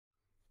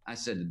I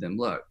said to them,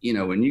 look,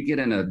 when you get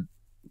in a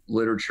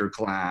literature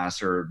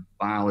class or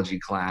biology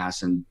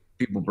class and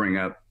people bring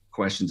up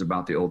questions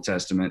about the Old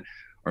Testament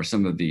or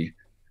some of the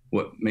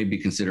what may be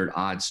considered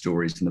odd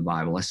stories in the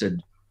Bible, I said,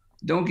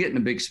 don't get in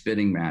a big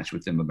spitting match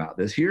with them about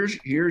this. Here's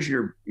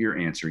your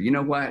answer. You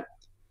know what?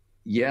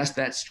 Yes,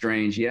 that's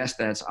strange. Yes,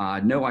 that's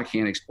odd. No, I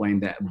can't explain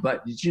that.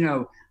 But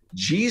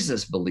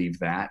Jesus believed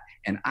that.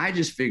 And I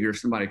just figure if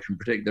somebody can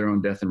predict their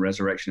own death and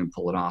resurrection and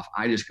pull it off,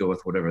 I just go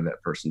with whatever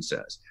that person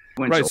says.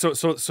 Right.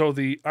 So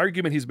the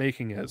argument he's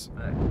making is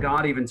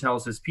God even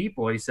tells his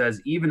people, he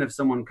says, even if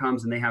someone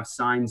comes and they have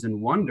signs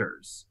and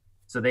wonders,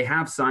 so they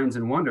have signs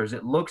and wonders,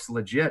 it looks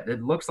legit.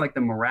 It looks like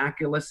the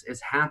miraculous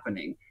is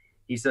happening.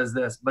 He says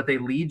this, but they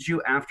lead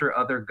you after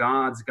other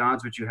gods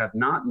which you have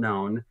not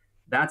known.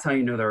 That's how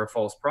you know they're a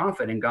false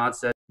prophet. And God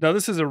said, now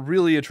this is a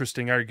really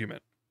interesting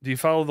argument. Do you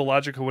follow the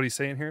logic of what he's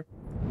saying here?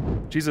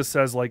 Jesus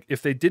says, like,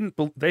 if they didn't,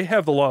 they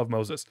have the law of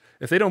Moses.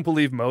 If they don't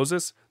believe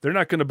Moses, they're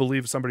not going to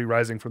believe somebody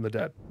rising from the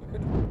dead.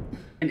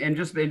 And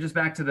just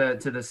back to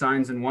the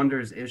signs and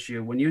wonders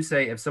issue. When you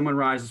say if someone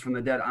rises from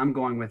the dead, I'm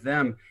going with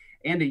them.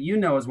 Andy, you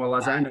know as well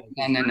as I know.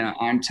 No.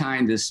 I'm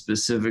tying this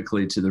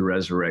specifically to the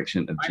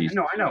resurrection of Jesus.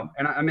 I know,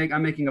 and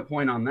I'm making a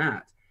point on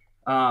that.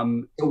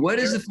 So what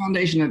is the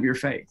foundation of your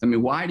faith? I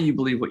mean, why do you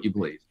believe what you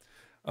believe?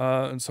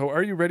 And so,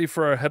 are you ready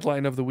for our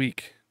headline of the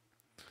week?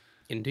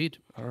 Indeed.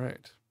 All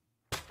right.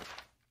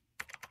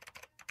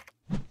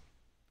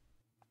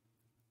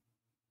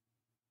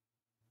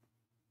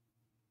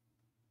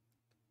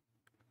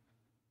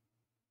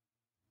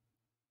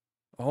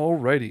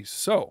 Alrighty,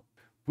 so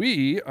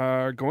we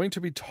are going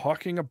to be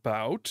talking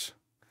about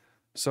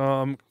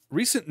some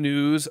recent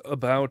news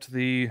about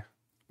the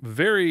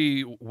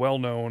very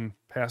well-known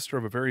pastor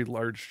of a very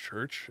large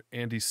church,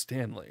 Andy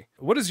Stanley.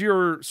 What is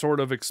your sort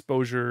of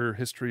exposure,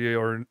 history,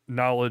 or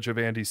knowledge of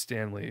Andy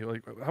Stanley?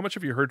 Like, how much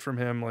have you heard from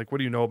him? Like, what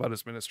do you know about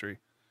his ministry?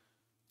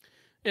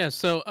 Yeah,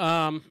 so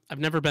I've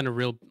never been a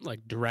real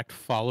direct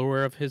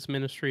follower of his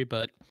ministry,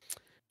 but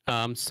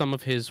some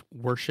of his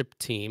worship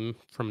team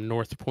from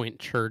North Point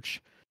Church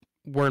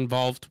were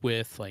involved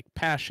with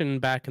Passion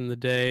back in the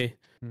day.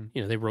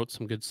 They wrote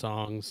some good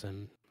songs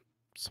and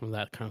some of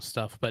that kind of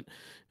stuff. But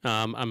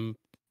I'm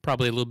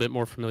probably a little bit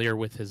more familiar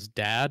with his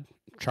dad,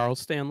 Charles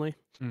Stanley.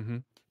 Mm-hmm.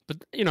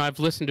 But I've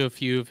listened to a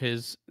few of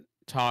his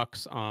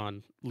talks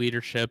on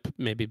leadership,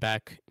 maybe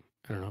back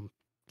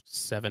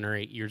 7 or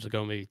 8 years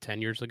ago, maybe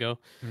 10 years ago.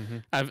 Mm-hmm.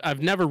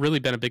 I've never really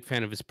been a big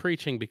fan of his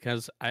preaching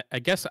because I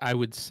guess I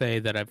would say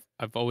that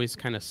I've always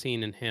kind of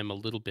seen in him a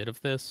little bit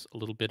of this, a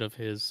little bit of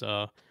his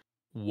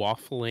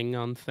waffling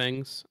on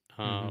things.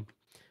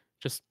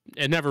 Just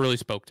it never really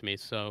spoke to me,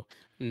 so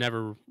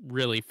never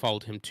really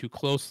followed him too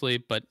closely.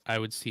 But I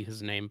would see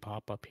his name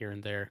pop up here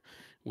and there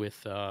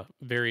with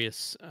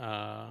various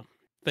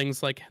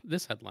things like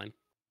this headline.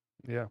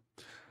 Yeah.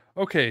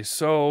 Okay,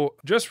 so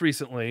just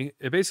recently,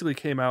 it basically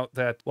came out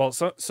that, well,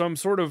 some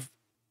sort of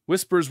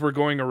whispers were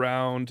going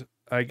around,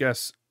 I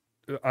guess,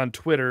 on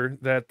Twitter,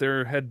 that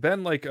there had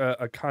been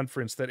a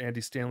conference that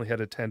Andy Stanley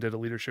had attended, a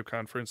leadership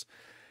conference,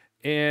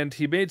 and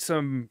he made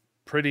some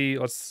pretty,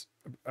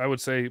 I would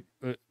say,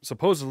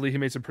 supposedly he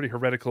made some pretty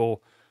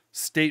heretical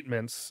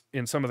statements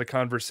in some of the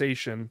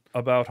conversation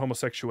about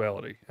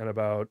homosexuality and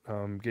about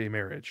gay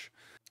marriage.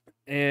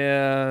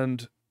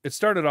 And it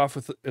started off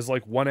with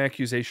one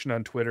accusation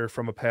on Twitter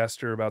from a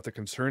pastor about the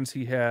concerns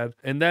he had.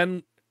 And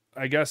then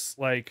I guess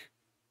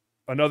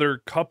another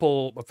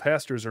couple of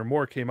pastors or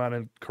more came on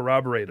and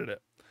corroborated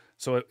it.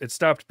 So it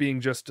stopped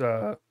being just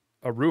a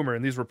rumor.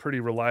 And these were pretty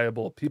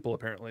reliable people,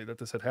 apparently, that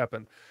this had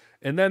happened.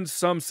 And then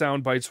some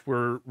sound bites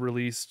were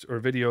released, or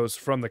videos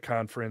from the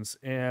conference.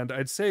 And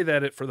I'd say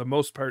that it, for the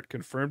most part,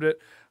 confirmed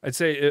it. I'd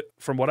say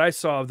from what I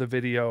saw of the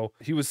video,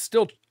 he was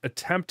still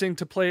attempting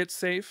to play it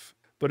safe.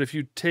 But if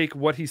you take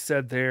what he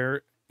said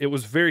there, it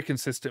was very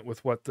consistent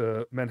with what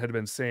the men had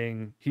been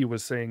saying. He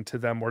was saying to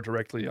them more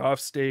directly off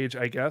stage,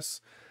 I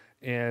guess.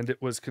 And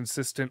it was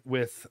consistent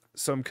with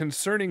some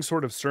concerning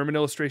sort of sermon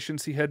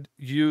illustrations he had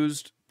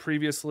used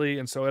previously.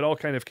 And so it all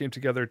kind of came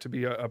together to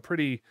be a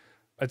pretty,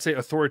 I'd say,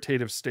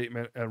 authoritative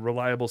statement, a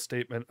reliable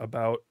statement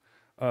about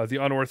the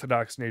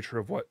unorthodox nature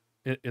of what,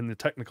 in the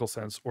technical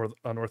sense, or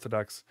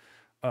unorthodox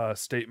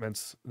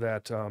statements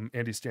that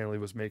Andy Stanley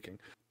was making.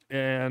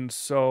 And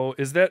so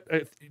is that,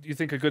 do you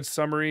think, a good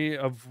summary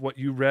of what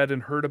you read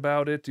and heard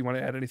about it? Do you want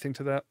to add anything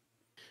to that?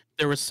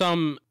 There were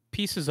some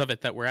pieces of it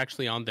that were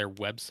actually on their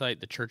website,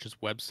 the church's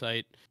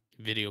website,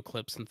 video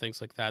clips and things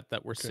like that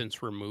were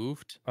since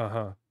removed.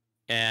 Uh-huh.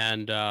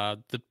 And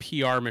the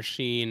PR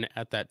machine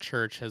at that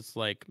church has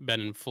been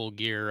in full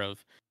gear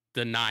of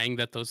denying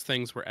that those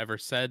things were ever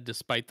said,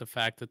 despite the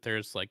fact that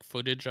there's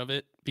footage of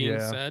it being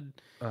said.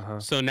 Uh-huh.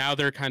 So now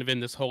they're kind of in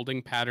this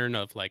holding pattern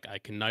of I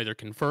can neither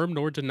confirm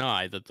nor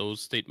deny that those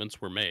statements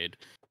were made.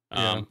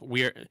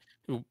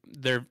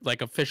 Their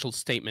official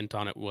statement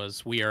on it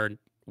was we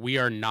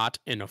are not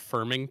an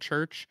affirming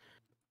church,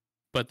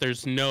 but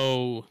there's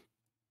no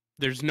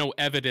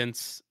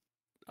evidence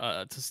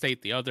to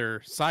state the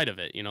other side of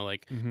it,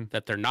 mm-hmm.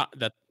 that they're not,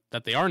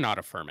 that they are not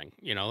affirming,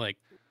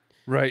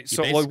 Right. You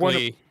So like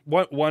basically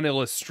one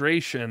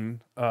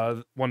illustration,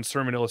 one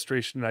sermon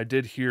illustration I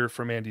did hear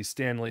from Andy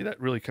Stanley that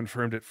really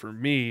confirmed it for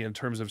me in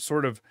terms of it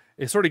sort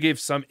of gave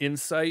some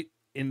insight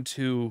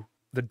into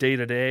the day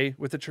to day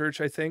with the church.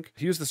 I think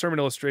he used the sermon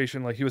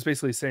illustration, like he was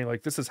basically saying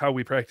like, this is how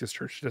we practice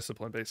church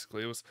discipline.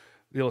 Basically, it was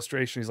the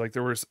illustration. He's like,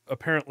 there was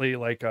apparently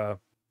like a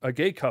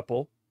gay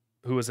couple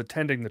who was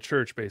attending the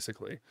church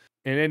basically,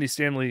 and Andy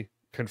Stanley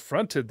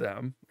confronted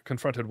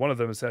one of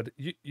them and said,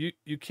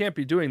 you can't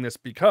be doing this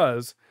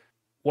because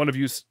one of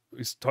you,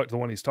 the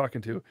one he's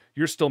talking to,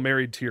 you're still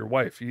married to your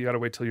wife. You got to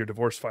wait till your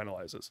divorce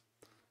finalizes.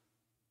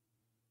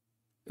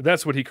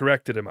 That's what he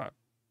corrected him on.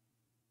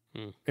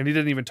 And he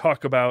didn't even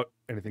talk about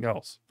anything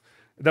else.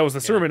 That was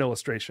the sermon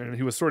illustration. And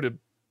he was sort of,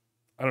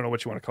 I don't know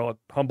what you want to call it,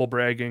 humble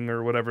bragging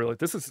or whatever.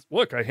 Like,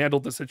 look, I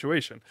handled the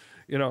situation,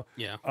 you know?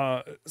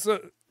 Yeah.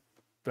 So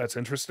that's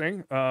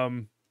interesting.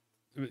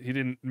 He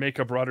didn't make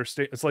a broader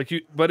statement. It's like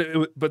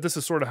but this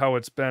is sort of how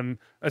it's been.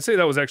 I'd say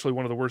that was actually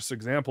one of the worst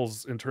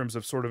examples in terms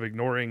of sort of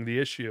ignoring the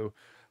issue.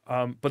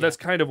 But that's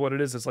kind of what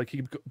it is. It's like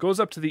he goes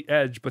up to the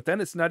edge, but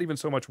then it's not even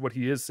so much what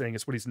he is saying,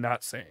 it's what he's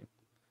not saying.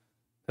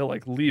 He'll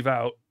like leave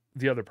out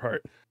the other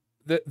part.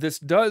 This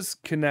does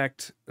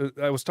connect.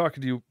 I was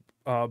talking to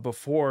you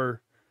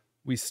before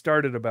we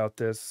started about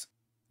this.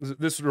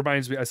 This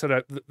reminds me. I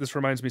said this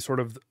reminds me sort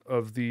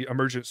of the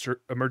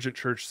emergent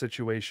church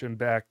situation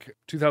back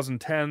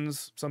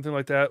 2010s, something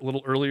like that. A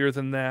little earlier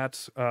than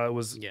that. It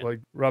was like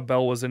Rob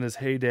Bell was in his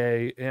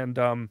heyday, and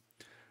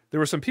there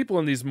were some people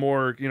in these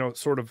more, you know,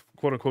 sort of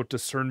quote unquote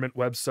discernment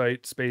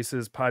website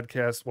spaces,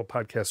 podcasts. Well,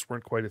 podcasts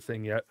weren't quite a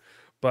thing yet,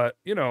 but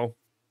you know,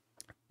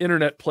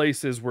 internet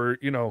places were,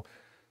 you know,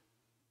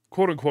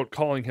 quote unquote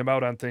calling him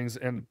out on things,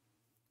 and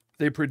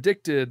they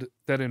predicted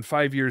that in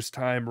 5 years'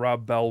 time,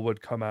 Rob Bell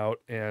would come out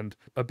and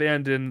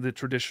abandon the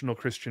traditional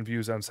Christian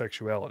views on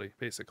sexuality,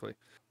 basically.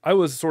 I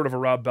was sort of a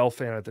Rob Bell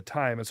fan at the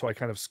time, and so I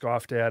kind of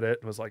scoffed at it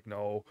and was like,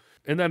 no.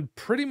 And then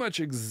pretty much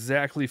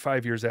exactly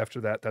 5 years after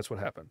that, that's what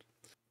happened.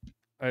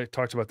 I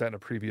talked about that in a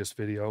previous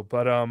video,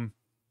 but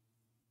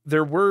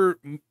there were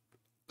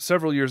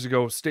several years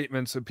ago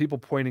statements of people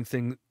pointing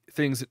things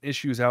and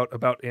issues out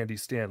about Andy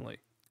Stanley.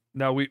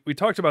 Now, we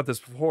talked about this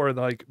before,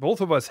 like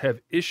both of us have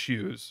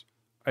issues,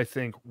 I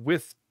think,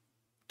 with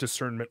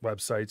discernment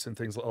websites and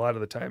things a lot of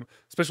the time,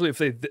 especially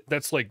if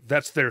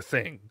that's their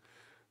thing.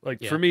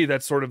 Like for me,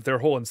 that's sort of their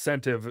whole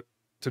incentive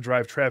to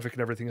drive traffic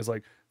and everything is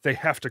like, they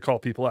have to call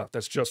people out.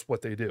 That's just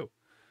what they do.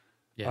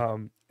 Yeah.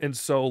 And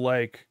so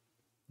like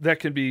that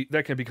can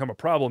become a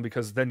problem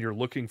because then you're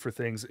looking for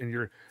things and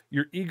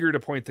you're eager to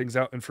point things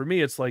out. And for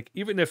me, it's like,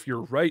 even if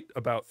you're right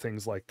about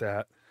things like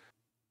that,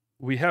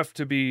 we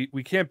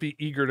can't be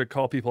eager to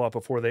call people out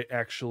before they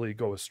actually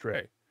go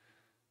astray.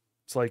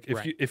 It's like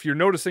if you're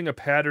noticing a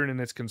pattern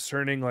and it's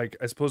concerning, like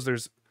I suppose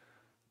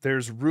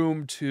there's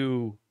room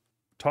to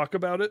talk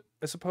about it,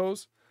 I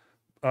suppose,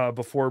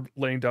 before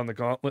laying down the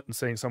gauntlet and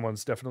saying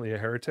someone's definitely a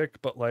heretic.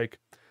 But like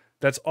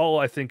that's all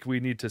I think we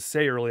need to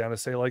say early on, to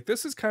say like,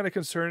 this is kind of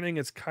concerning.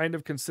 It's kind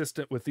of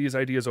consistent with these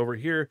ideas over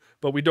here,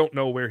 but we don't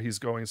know where he's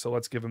going. So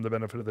let's give him the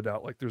benefit of the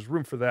doubt. Like there's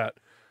room for that.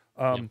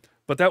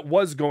 But that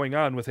was going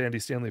on with Andy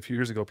Stanley a few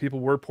years ago.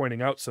 People were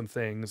pointing out some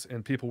things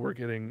and people were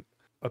getting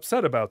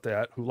upset about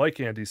that, who like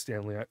Andy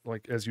Stanley,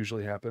 like as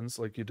usually happens,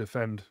 like you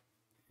defend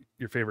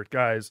your favorite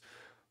guys.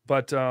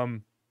 But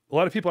a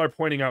lot of people are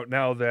pointing out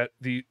now that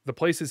the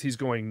places he's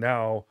going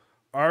now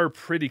are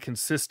pretty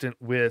consistent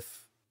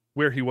with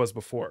where he was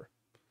before.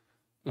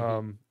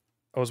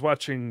 I was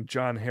watching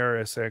John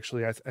Harris,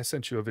 actually. I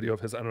sent you a video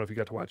of his. I don't know if you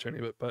got to watch any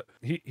of it, but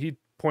he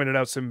pointed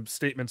out some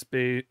statements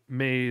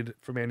made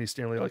from Andy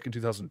Stanley like in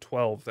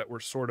 2012 that were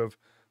sort of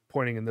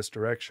pointing in this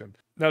direction.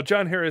 Now,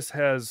 John Harris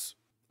has,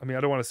 I mean,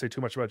 I don't want to say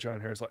too much about John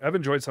Harris. Like, I've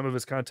enjoyed some of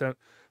his content,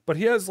 but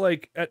he has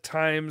like at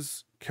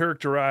times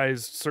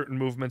characterized certain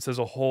movements as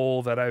a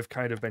whole that I've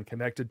kind of been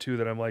connected to,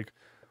 that I'm like,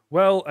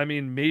 well, I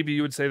mean, maybe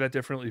you would say that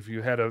differently if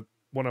you had a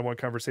one-on-one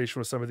conversation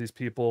with some of these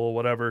people,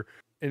 whatever.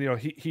 And, you know,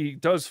 he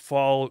does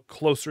fall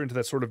closer into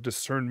that sort of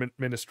discernment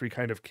ministry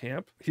kind of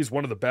camp. He's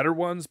one of the better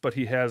ones, but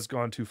he has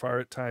gone too far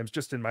at times,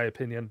 just in my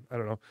opinion. I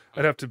don't know.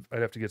 I'd have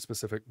to get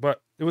specific,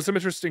 but it was some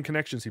interesting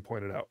connections he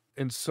pointed out.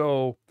 And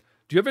so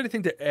do you have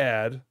anything to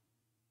add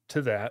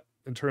to that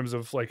in terms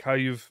of like how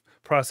you've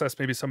processed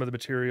maybe some of the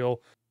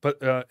material?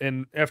 But,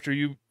 and after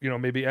you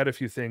maybe add a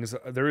few things,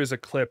 there is a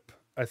clip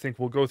I think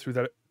we'll go through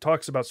that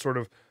talks about sort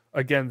of,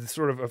 again,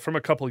 sort of from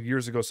a couple of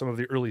years ago, some of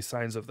the early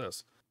signs of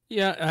this.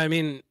 Yeah, I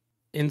mean,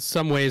 in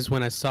some ways,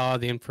 when I saw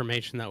the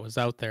information that was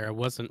out there, I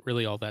wasn't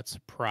really all that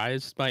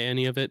surprised by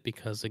any of it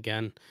because,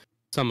 again,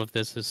 some of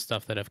this is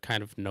stuff that I've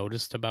kind of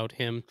noticed about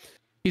him.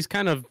 He's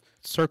kind of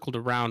circled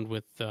around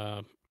with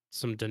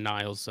some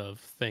denials of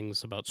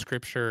things about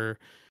Scripture,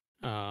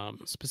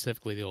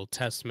 specifically the Old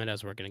Testament,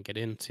 as we're going to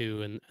get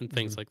into, and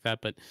things like that.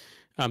 But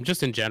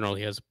just in general,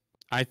 he has,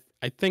 I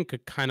think, a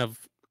kind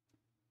of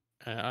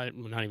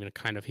not even a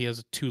kind of, he has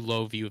a too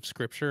low view of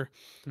scripture.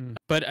 Mm.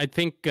 But I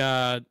think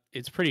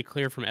it's pretty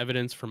clear from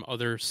evidence from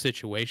other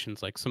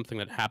situations, like something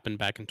that happened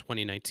back in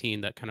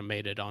 2019 that kind of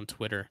made it on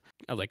Twitter,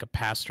 like a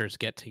pastors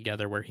get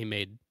together where he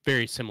made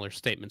very similar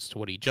statements to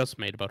what he just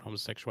made about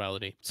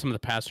homosexuality. Some of the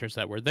pastors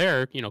that were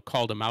there,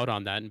 called him out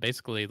on that. And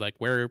basically, like,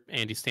 where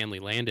Andy Stanley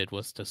landed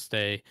was to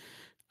say,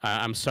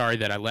 I'm sorry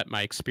that I let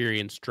my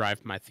experience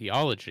drive my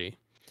theology.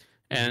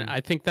 And I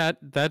think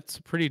that's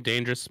a pretty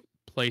dangerous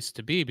place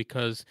to be,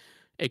 because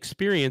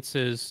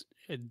experiences,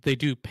 they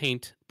do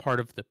paint part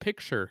of the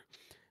picture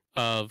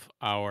of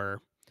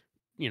our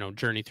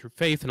journey through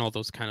faith and all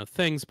those kind of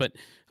things, but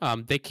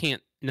they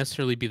can't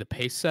necessarily be the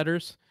pace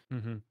setters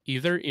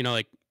either.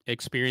 Like,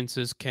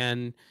 experiences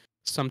can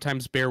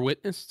sometimes bear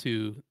witness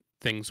to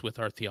things with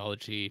our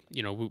theology.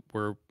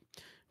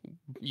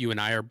 You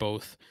and I are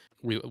both,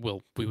 we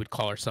would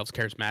call ourselves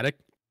charismatic.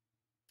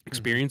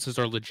 Experiences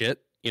are legit.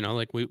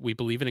 Like, we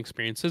believe in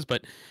experiences,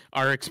 but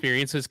our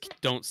experiences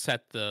don't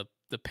set the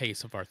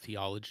pace of our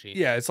theology.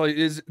 Yeah, it's like,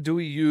 do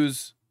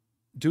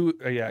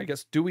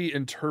we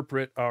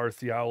interpret our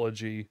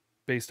theology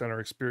based on our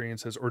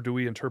experiences, or do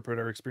we interpret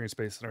our experience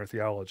based on our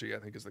theology? I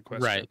think is the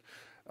question.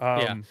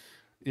 Right.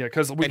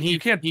 Because you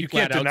can't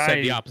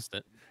deny the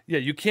opposite. Yeah,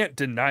 you can't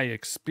deny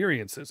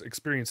experiences.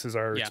 Experiences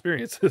are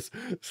experiences.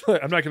 So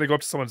I'm not going to go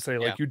up to someone and say,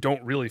 like, you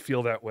don't really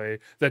feel that way.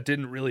 That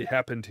didn't really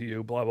happen to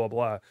you, blah, blah,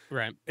 blah.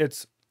 Right.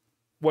 It's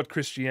what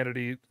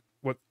Christianity,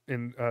 what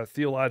in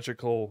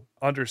theological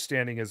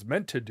understanding is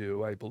meant to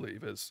do, I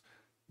believe, is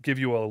give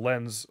you a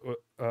lens,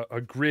 a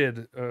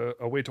grid,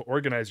 a way to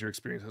organize your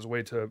experiences, a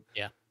way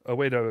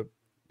to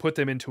put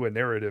them into a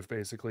narrative,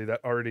 basically, that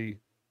already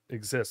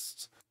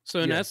exists.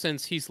 So in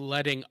essence, he's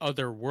letting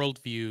other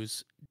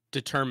worldviews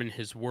determine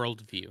his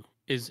worldview.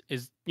 Is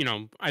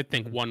I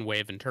think one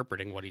way of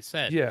interpreting what he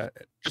said. Yeah,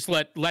 just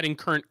letting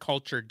current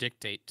culture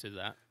dictate to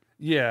that.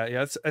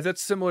 Yeah, that's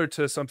similar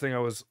to something I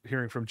was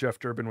hearing from Jeff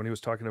Durbin when he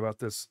was talking about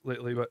this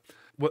lately. But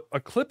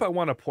a clip I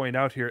want to point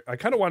out here, I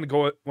kind of want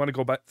to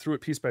go back through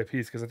it piece by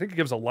piece, because I think it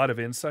gives a lot of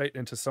insight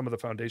into some of the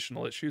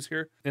foundational issues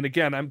here. And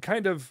again, I'm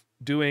kind of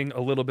doing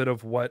a little bit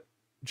of what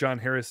John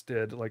Harris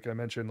did, like I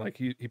mentioned. Like,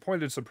 he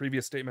pointed to some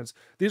previous statements.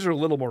 These are a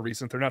little more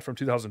recent. They're not from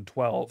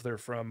 2012. They're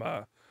from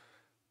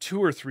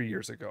 2 or 3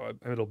 years ago.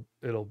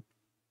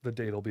 The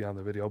date will be on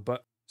the video.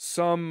 But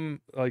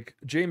some, like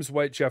James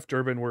White, Jeff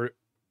Durbin, were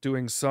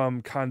doing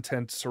some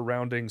content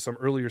surrounding some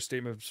earlier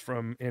statements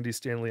from Andy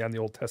Stanley on the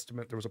Old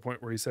Testament. There was a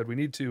point where he said we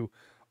need to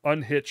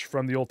unhitch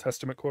from the Old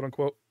Testament, quote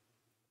unquote.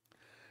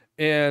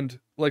 And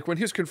like, when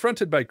he was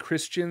confronted by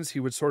Christians, he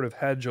would sort of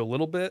hedge a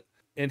little bit,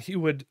 and he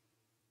would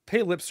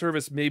pay lip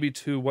service maybe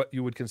to what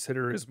you would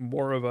consider is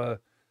more of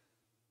a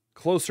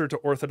closer to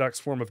Orthodox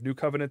form of New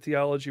Covenant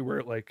theology,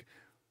 where like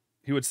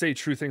he would say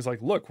true things like,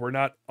 look, we're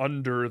not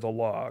under the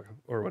law,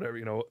 or whatever,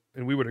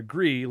 and we would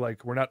agree,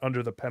 like, we're not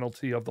under the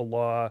penalty of the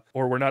law,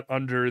 or we're not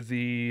under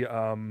the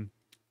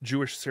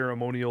Jewish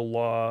ceremonial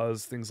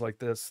laws, things like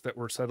this that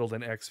were settled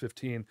in Acts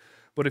 15.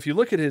 But if you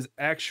look at his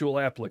actual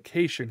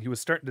application, he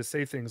was starting to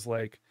say things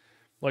like,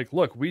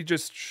 look, we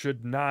just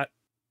should not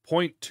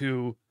point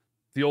to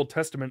the Old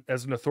Testament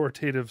as an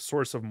authoritative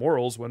source of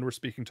morals when we're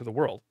speaking to the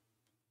world.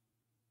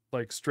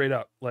 Like, straight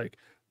up, like,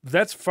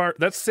 that's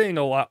saying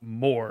a lot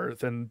more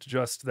than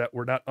just that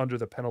we're not under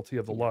the penalty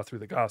of the law through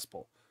the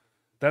gospel.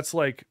 That's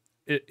like,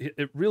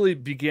 it really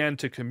began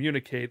to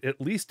communicate,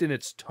 at least in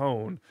its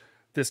tone,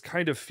 this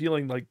kind of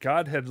feeling like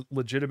God had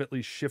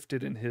legitimately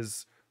shifted in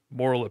his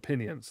moral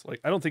opinions. Like,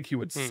 I don't think he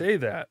would say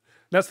that.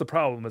 That's the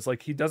problem. It's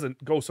like, he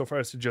doesn't go so far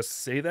as to just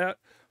say that,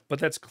 but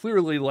that's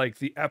clearly like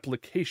the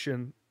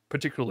application,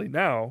 particularly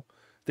now,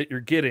 that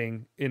you're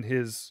getting in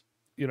his,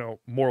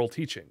 moral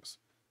teachings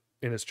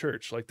in his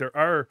church. Like, there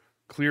are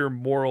clear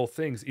moral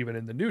things even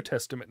in the New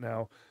Testament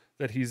now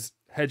that he's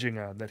hedging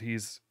on, that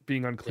he's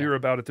being unclear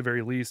about at the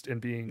very least,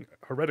 and being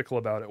heretical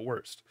about at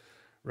worst,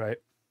 right?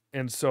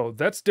 And so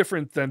that's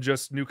different than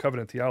just New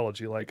Covenant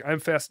theology. Like, I'm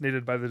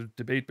fascinated by the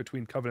debate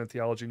between covenant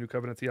theology, New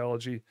Covenant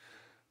theology.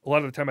 A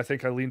lot of the time I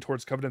think I lean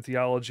towards covenant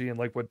theology, and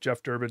like what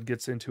Jeff Durbin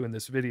gets into in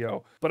this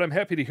video, but I'm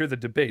happy to hear the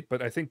debate.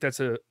 But I think that's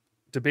a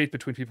debate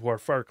between people who are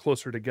far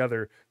closer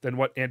together than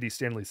what Andy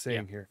Stanley's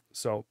saying here.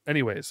 So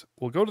anyways,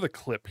 we'll go to the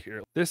clip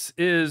here. This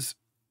is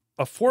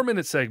a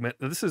 4-minute segment.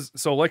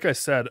 So like I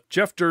said,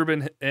 Jeff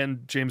Durbin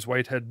and James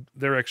Whitehead,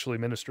 they're actually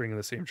ministering in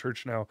the same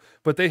church now,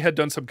 but they had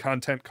done some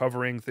content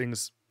covering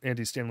things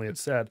Andy Stanley had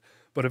said.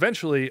 But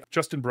eventually,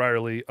 Justin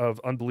Brierley of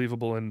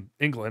Unbelievable in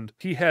England,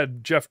 he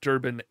had Jeff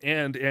Durbin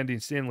and Andy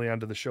Stanley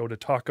onto the show to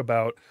talk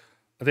about,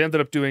 they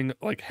ended up doing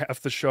like half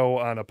the show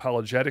on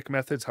apologetic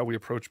methods, how we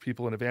approach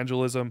people in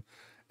evangelism.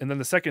 And then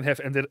the second half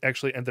ended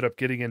up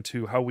getting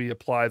into how we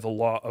apply the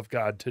law of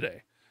God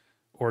today,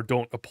 or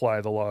don't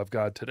apply the law of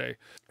God today.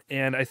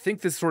 And I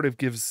think this sort of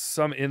gives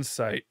some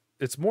insight.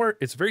 It's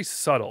very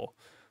subtle,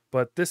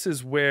 but this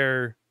is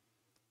where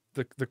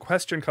the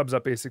question comes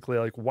up, basically,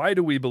 like, why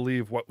do we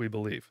believe what we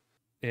believe?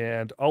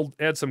 And I'll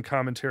add some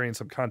commentary and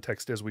some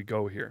context as we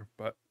go here.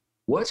 But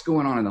what's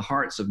going on in the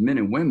hearts of men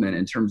and women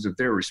in terms of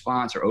their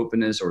response or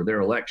openness or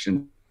their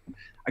election.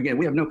 Again,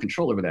 we have no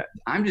control over that.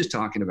 I'm just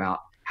talking about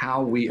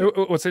how we.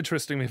 What's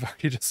interesting to me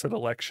about you just said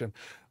election.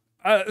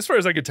 As far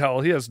as I could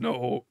tell, he has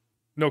no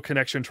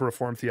connection to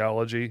Reformed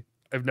theology.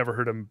 I've never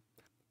heard him.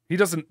 He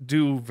doesn't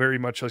do very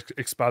much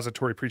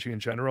expository preaching in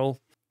general.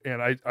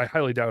 And I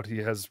highly doubt he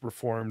has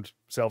Reformed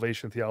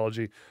salvation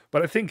theology.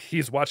 But I think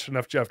he's watched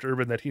enough Jeff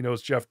Durbin that he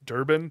knows Jeff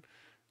Durbin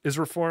is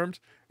Reformed.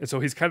 And so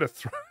he's kind of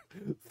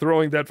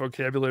throwing that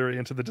vocabulary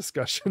into the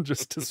discussion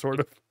just to sort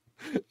of...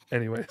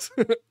 Anyways,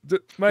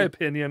 my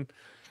opinion.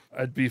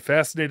 I'd be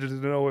fascinated to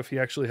know if he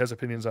actually has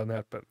opinions on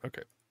that, but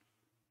okay.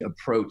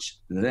 Approach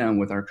them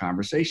with our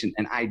conversation.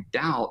 And I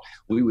doubt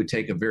we would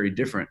take a very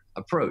different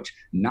approach,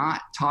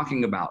 not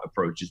talking about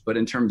approaches, but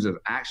in terms of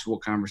actual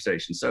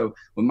conversation. So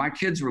when my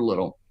kids were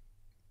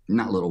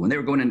when they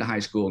were going into high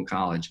school and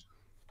college,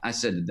 I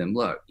said to them,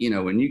 look,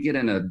 when you get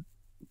in a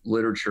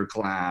literature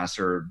class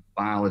or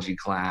biology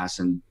class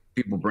and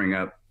people bring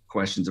up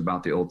questions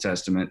about the Old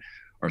Testament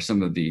or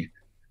some of the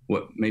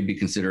what may be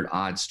considered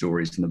odd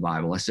stories in the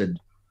Bible, I said,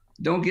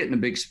 don't get in a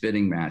big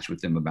spitting match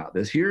with them about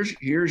this.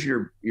 Here's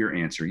your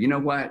answer. You know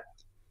what?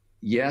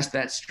 Yes,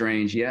 that's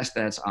strange. Yes,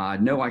 that's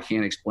odd. No, I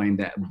can't explain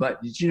that.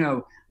 But did you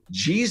know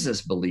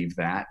Jesus believed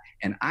that?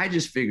 And I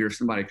just figure if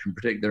somebody can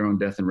predict their own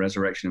death and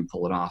resurrection and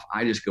pull it off,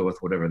 I just go with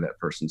whatever that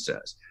person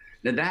says.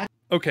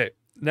 Okay.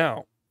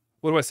 Now,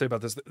 what do I say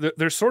about this?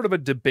 There's sort of a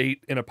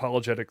debate in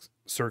apologetic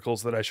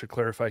circles that I should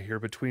clarify here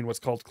between what's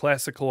called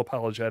classical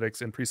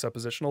apologetics and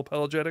presuppositional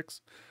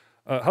apologetics.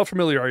 How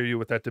familiar are you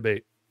with that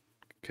debate,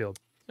 Caleb?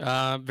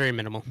 Very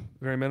minimal.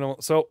 Very minimal.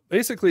 So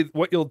basically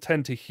what you'll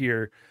tend to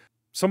hear,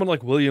 someone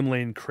like William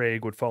Lane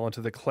Craig would fall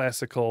into the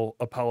classical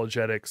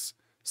apologetics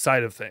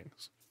side of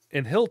things.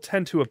 And he'll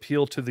tend to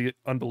appeal to the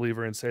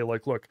unbeliever and say,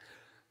 like, look,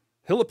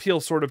 he'll appeal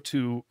sort of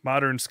to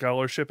modern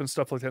scholarship and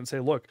stuff like that and say,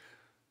 look,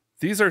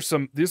 this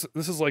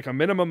is like a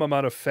minimum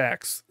amount of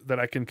facts that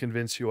I can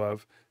convince you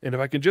of. And if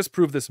I can just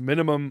prove this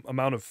minimum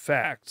amount of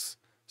facts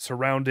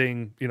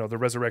surrounding, the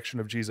resurrection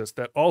of Jesus,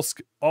 that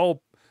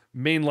all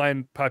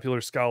mainline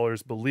popular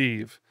scholars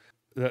believe,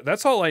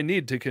 that's all I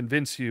need to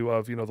convince you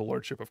of, the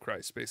lordship of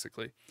Christ,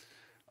 basically.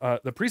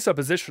 The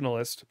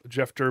presuppositionalist,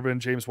 Jeff Durbin,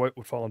 James White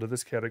would fall into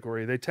this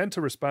category. They tend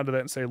to respond to that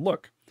and say,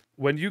 look,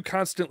 when you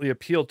constantly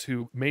appeal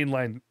to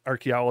mainline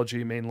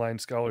archaeology, mainline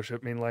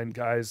scholarship, mainline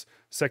guys,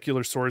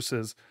 secular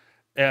sources,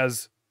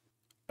 as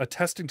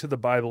attesting to the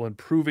Bible and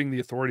proving the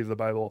authority of the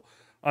Bible,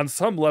 on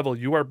some level,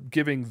 you are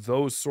giving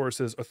those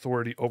sources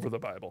authority over the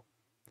Bible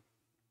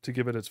to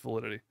give it its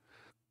validity.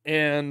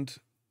 And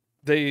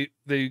they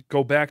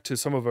go back to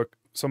some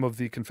of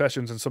the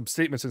confessions and some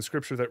statements in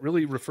Scripture that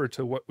really refer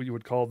to what you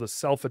would call the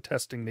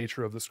self-attesting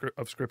nature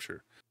of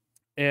Scripture.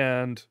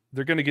 And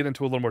they're going to get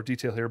into a little more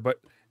detail here,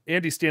 but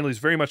Andy Stanley is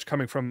very much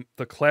coming from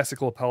the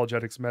classical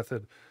apologetics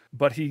method,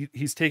 but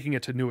he's taking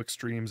it to new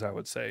extremes, I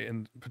would say.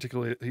 And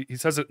particularly, he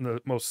says it in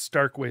the most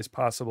stark ways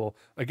possible.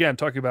 Again,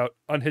 talking about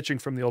unhitching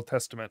from the Old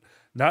Testament,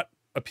 not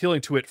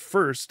appealing to it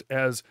first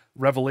as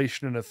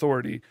revelation and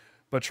authority,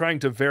 but trying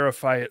to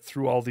verify it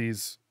through all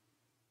these,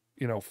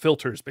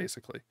 filters,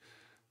 basically.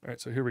 All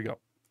right, so here we go.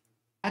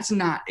 That's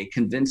not a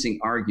convincing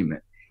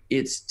argument.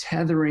 It's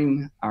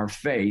tethering our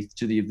faith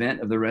to the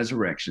event of the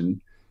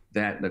resurrection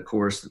that, of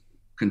course,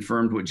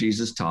 confirmed what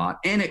Jesus taught,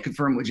 and it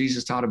confirmed what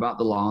Jesus taught about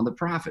the law and the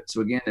prophets.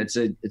 So again, it's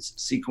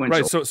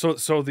sequential. Right.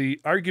 So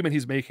the argument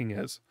he's making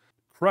is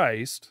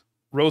Christ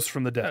rose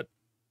from the dead,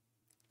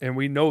 and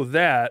we know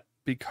that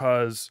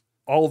because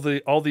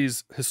all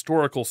these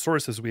historical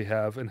sources we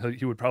have, and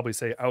he would probably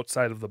say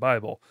outside of the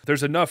Bible,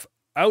 there's enough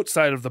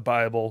outside of the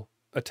Bible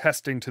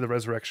attesting to the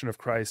resurrection of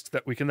Christ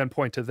that we can then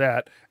point to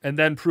that, and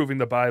then proving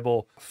the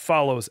Bible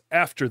follows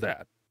after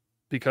that.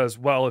 Because,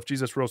 well, if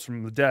Jesus rose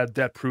from the dead,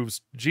 that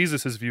proves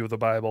Jesus's view of the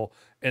Bible,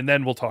 and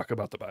then we'll talk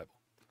about the Bible,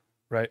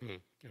 right?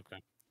 Okay.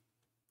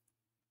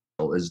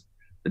 Is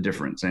the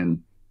difference.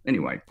 And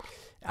anyway,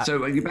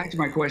 so I get back to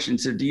my question.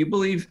 So do you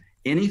believe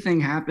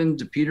anything happened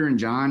to Peter and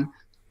John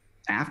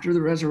after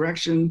the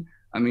resurrection?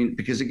 I mean,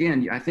 because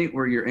again, I think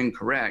where you're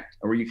incorrect,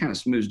 or where you kind of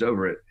smoothed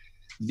over it,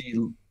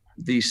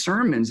 the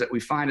sermons that we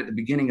find at the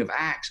beginning of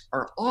Acts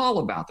are all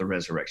about the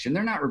resurrection.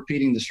 They're not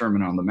repeating the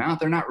Sermon on the Mount.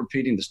 They're not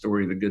repeating the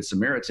story of the Good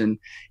Samaritan.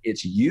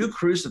 It's you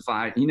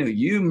crucified,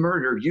 you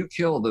murdered, you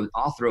killed the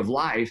author of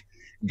life.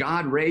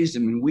 God raised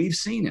him and we've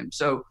seen him.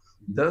 So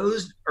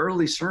those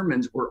early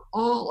sermons were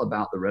all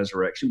about the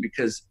resurrection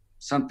because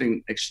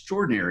something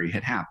extraordinary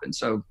had happened.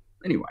 So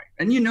anyway,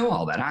 and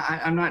all that.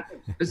 I'm not,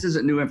 this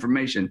isn't new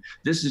information.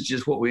 This is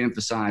just what we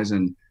emphasize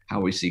and how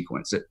we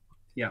sequence it.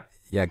 Yeah.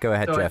 Yeah, go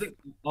ahead, So Jeff. I think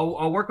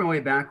I'll work my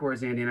way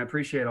backwards, Andy, and I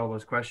appreciate all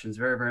those questions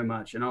very, very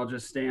much. And I'll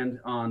just stand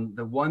on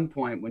the one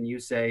point when you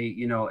say,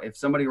 if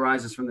somebody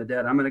rises from the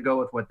dead, I'm going to go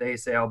with what they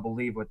say. I'll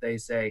believe what they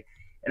say.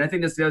 And I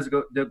think this does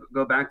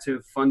go back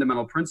to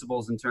fundamental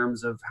principles in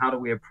terms of how do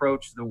we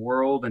approach the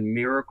world and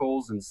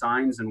miracles and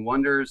signs and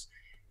wonders.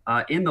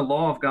 In the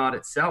law of God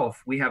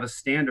itself, we have a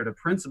standard, a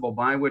principle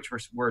by which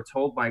we're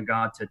told by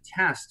God to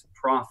test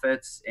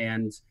prophets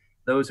and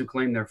those who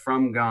claim they're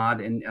from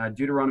God. In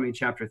Deuteronomy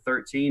chapter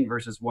 13,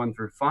 verses 1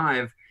 through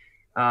 5,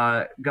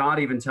 God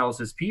even tells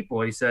his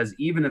people, he says,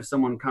 even if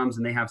someone comes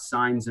and they have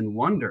signs and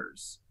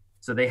wonders,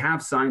 so they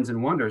have signs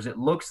and wonders, it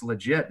looks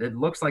legit. It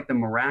looks like the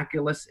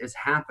miraculous is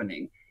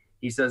happening.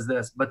 He says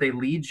this, but they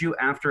lead you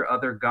after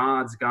other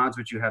gods, gods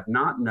which you have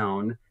not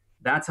known.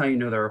 That's how you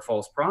know they're a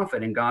false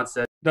prophet. And God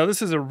said, now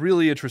this is a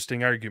really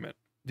interesting argument.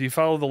 Do you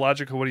follow the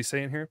logic of what he's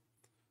saying here?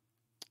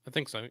 I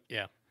think so.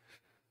 Yeah.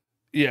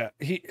 Yeah.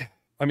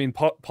 I mean,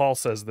 Paul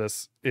says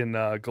this in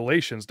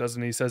Galatians,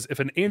 doesn't he? He says, if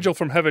an angel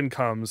from heaven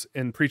comes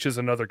and preaches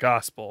another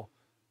gospel,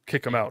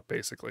 kick him out,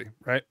 basically,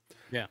 right?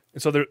 Yeah.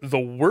 And so the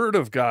word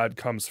of God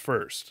comes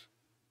first.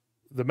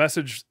 The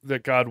message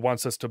that God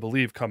wants us to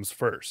believe comes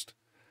first.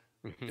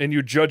 Mm-hmm. And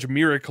you judge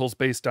miracles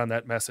based on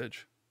that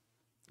message.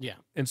 Yeah.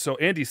 And so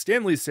Andy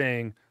Stanley's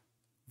saying,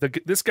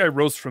 this guy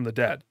rose from the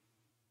dead.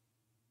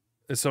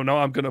 And so now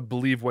I'm going to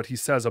believe what he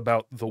says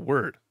about the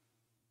word.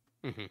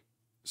 Mm-hmm.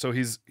 So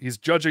he's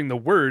judging the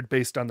word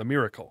based on the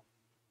miracle.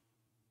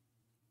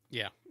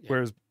 Yeah.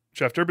 Whereas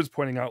Jeff Durbin's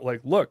pointing out,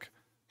 like, look,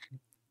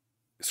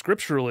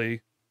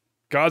 scripturally,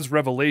 God's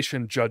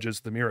revelation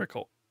judges the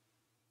miracle.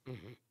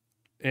 Mm-hmm.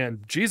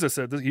 And Jesus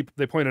said,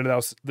 they pointed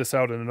this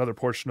out in another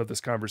portion of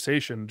this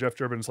conversation. Jeff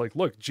Durbin's like,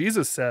 look,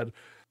 Jesus said,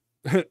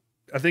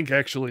 I think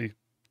actually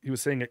he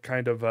was saying it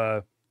kind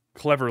of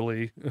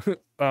cleverly,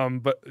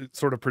 but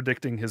sort of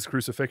predicting his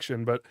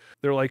crucifixion. But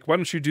they're like, why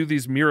don't you do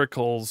these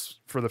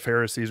miracles for the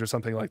Pharisees or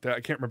something like that? I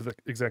can't remember the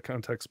exact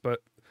context, but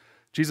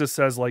Jesus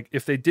says, like,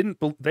 if they didn't,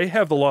 they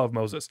have the law of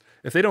Moses.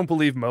 If they don't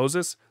believe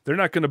Moses, they're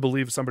not going to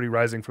believe somebody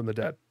rising from the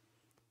dead.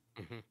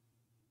 Mm-hmm.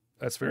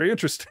 That's very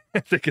interesting. I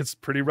think it's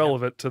pretty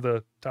relevant to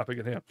the topic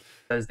at hand.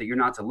 Says that you're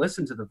not to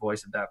listen to the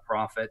voice of that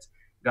prophet.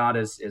 God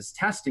is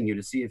testing you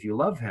to see if you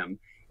love him.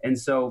 And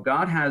so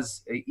God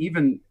has,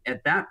 even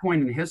at that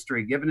point in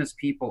history, given his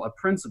people a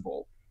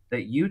principle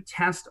that you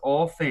test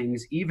all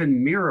things,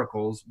 even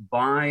miracles,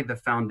 by the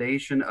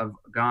foundation of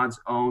God's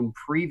own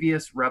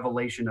previous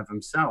revelation of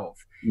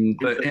himself.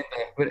 But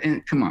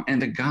come on,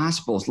 and the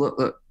Gospels, look,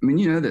 I mean,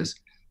 you know this.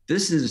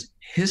 This is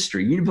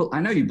history.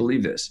 I know you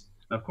believe this.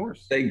 Of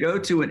course. They go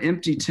to an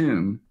empty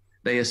tomb.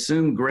 They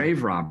assume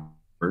grave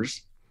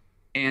robbers.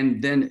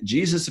 And then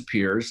Jesus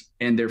appears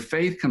and their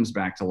faith comes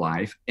back to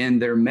life.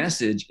 And their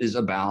message is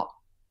about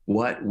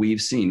what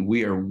we've seen.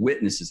 We are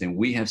witnesses and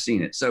we have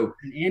seen it. So,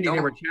 and Andy, they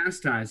were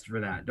chastised for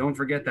that. Don't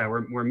forget that.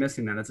 We're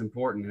missing that. It's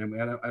important.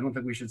 And I don't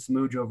think we should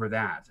smooge over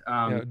that.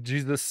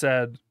 Jesus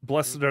said,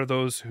 blessed are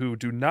those who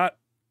do not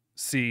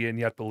see and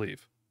yet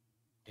believe.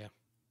 Yeah.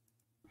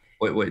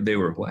 Wait, they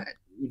were what?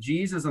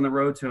 Jesus on the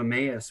road to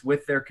Emmaus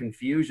with their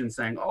confusion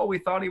saying, oh, we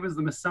thought he was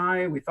the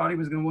Messiah. We thought he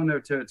was going to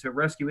want to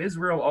rescue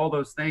Israel, all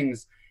those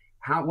things.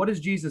 What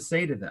does Jesus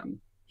say to them?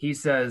 He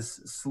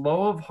says,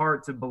 slow of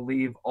heart to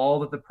believe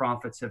all that the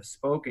prophets have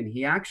spoken.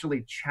 He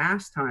actually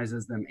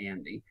chastises them,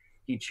 Andy.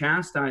 He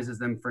chastises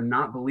them for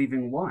not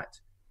believing what?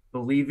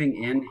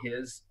 Believing in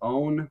his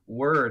own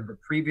word, the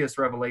previous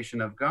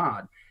revelation of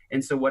God.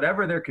 And so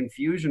whatever their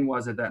confusion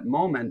was at that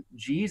moment,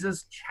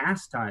 Jesus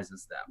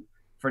chastises them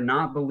for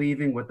not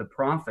believing what the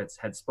prophets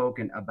had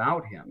spoken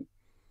about him.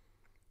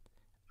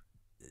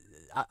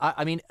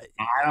 I mean,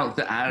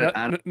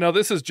 now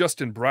this is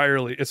Justin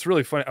Brierley. It's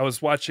really funny. I was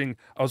watching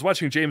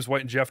James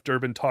White and Jeff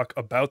Durbin talk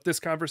about this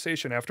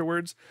conversation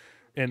afterwards,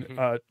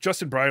 and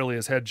Justin Brierley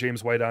has had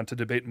James White on to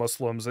debate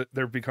Muslims.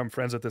 They've become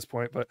friends at this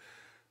point. But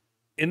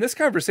in this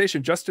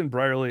conversation, Justin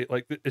Brierley,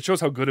 like, it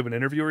shows how good of an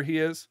interviewer he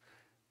is.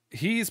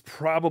 He's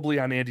probably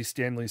on Andy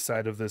Stanley's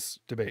side of this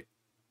debate.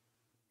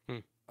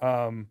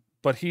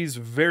 But he's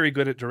very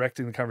good at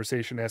directing the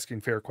conversation, asking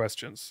fair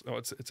questions. Oh,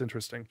 it's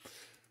interesting.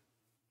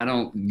 I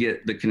don't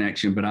get the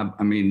connection, but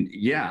I mean,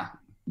 yeah,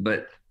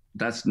 but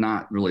that's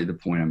not really the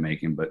point I'm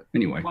making. But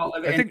anyway, well,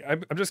 I think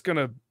I'm just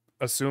gonna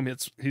assume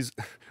he's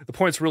the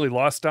point's really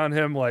lost on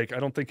him. Like, I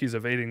don't think he's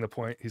evading the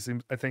point.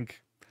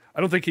 I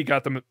don't think he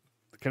got the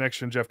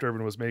connection Jeff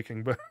Durbin was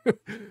making, but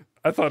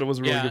I thought it was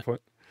a really good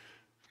point.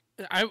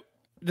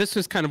 This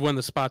is kind of one of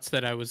the spots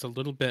that I was a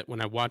little bit,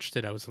 when I watched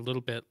it, I was a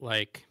little bit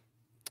like,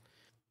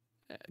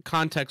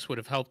 context would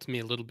have helped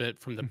me a little bit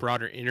from the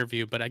broader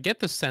interview, but I get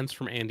the sense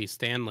from Andy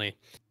Stanley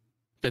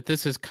that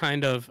this is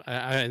kind of,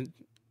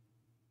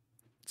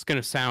 it's going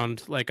to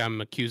sound like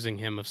I'm accusing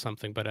him of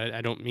something, but I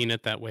don't mean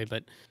it that way.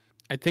 But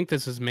I think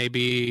this is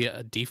maybe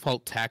a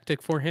default tactic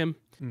for him.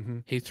 Mm-hmm.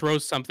 He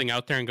throws something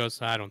out there and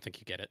goes, I don't think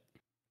you get it.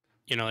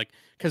 You know, like,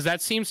 because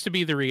that seems to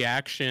be the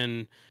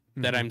reaction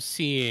that I'm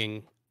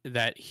seeing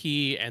that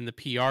he and the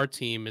PR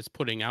team is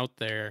putting out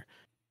there.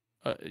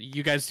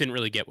 You guys didn't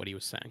really get what he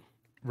was saying.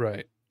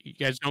 Right. You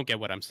guys don't get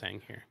what I'm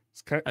saying here.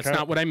 That's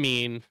not what I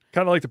mean.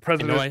 Kind of like the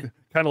president,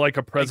 kind of like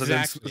a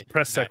president's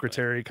press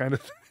secretary kind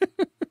of.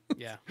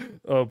 Yeah.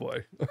 Oh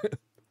boy.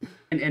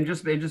 And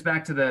just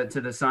back to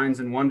the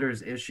signs and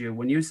wonders issue.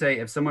 When you say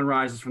if someone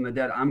rises from the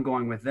dead, I'm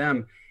going with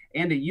them.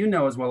 Andy, you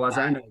know as well as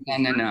I know.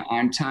 No.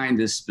 I'm tying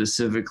this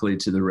specifically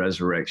to the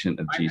resurrection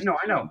of Jesus.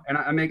 I know, and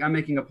I'm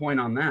making a point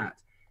on that.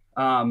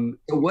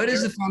 So what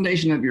is the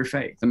foundation of your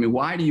faith? I mean,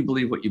 why do you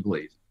believe what you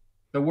believe?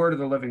 The word of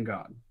the living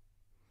God.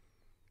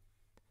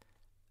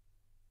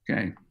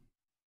 Okay.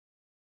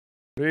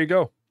 There you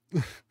go.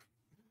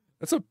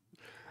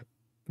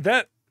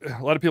 That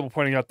a lot of people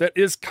pointing out that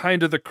is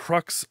kind of the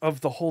crux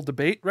of the whole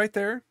debate right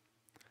there.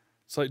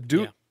 It's like,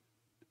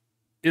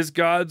 is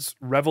God's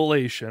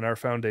revelation our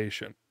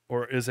foundation,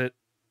 or is it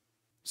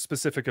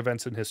specific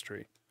events in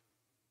history?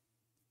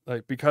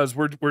 Like, because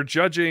we're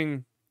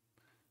judging,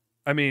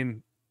 I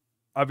mean,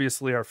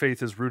 obviously our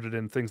faith is rooted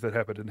in things that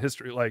happened in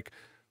history. Like,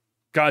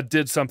 God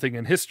did something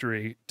in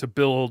history to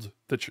build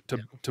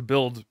to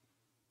build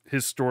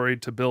his story,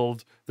 to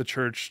build the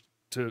church,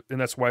 and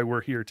that's why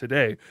we're here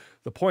today.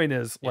 The point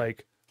is,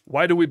 like,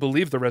 why do we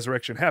believe the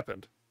resurrection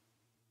happened?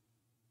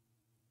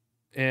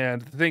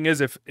 And the thing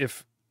is,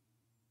 if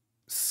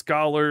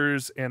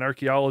scholars and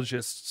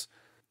archaeologists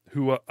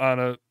who on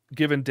a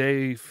given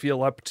day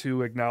feel up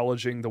to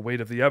acknowledging the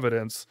weight of the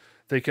evidence,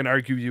 they can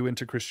argue you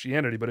into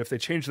Christianity. But if they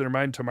change their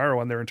mind tomorrow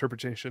on their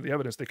interpretation of the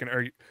evidence, they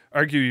can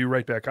argue you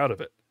right back out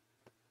of it.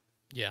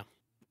 Yeah.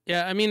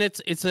 Yeah, I mean,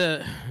 it's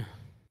a...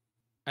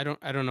 I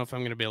don't know if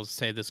I'm going to be able to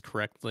say this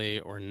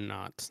correctly or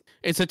not.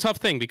 It's a tough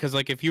thing because,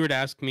 like, if you were to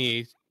ask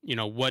me, you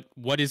know,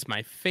 what is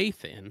my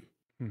faith in?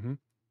 Mm-hmm.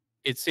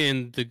 It's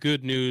in the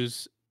good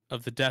news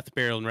of the death,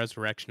 burial, and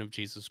resurrection of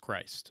Jesus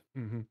Christ.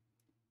 Mm-hmm.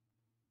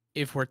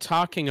 If we're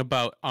talking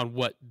about on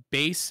what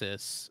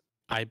basis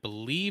I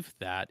believe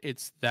that,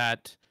 it's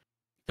that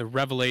the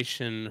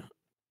revelation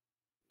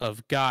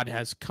of God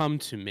has come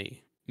to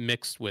me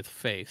mixed with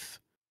faith,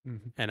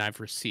 and I've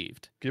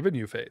received. Given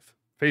you faith.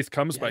 Faith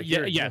comes by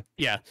hearing.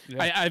 Yeah.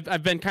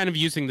 I've been kind of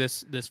using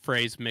this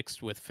phrase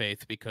 "mixed with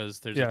faith" because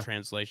there's a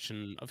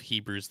translation of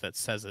Hebrews that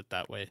says it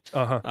that way.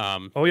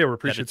 We're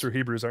preaching through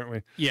Hebrews, aren't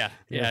we? Yeah,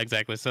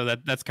 exactly. So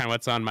that's kind of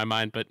what's on my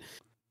mind. But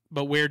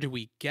where do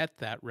we get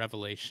that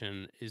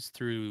revelation is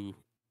through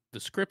the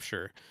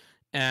Scripture,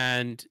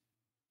 and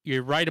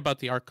you're right about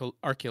the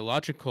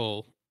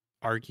archaeological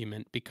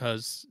argument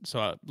because, so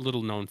a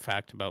little known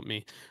fact about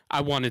me,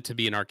 I wanted to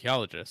be an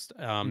archaeologist.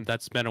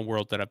 That's been a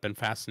world that I've been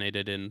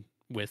fascinated in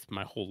with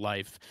my whole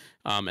life.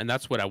 And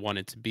that's what I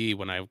wanted to be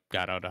when I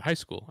got out of high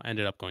school. I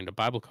ended up going to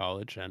Bible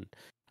college, and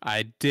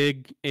I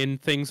dig in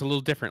things a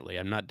little differently.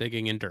 I'm not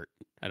digging in dirt.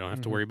 I don't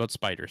have to worry about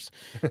spiders.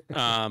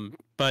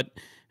 But,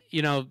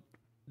 you know,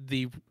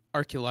 the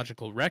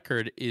archaeological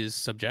record is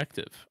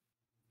subjective,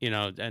 you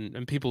know,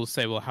 and people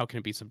say, well, how can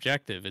it be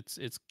subjective?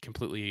 It's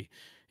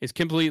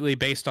completely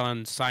based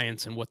on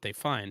science and what they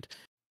find.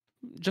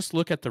 Just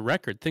look at the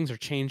record. Things are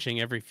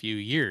changing every few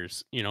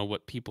years. You know,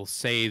 what people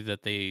say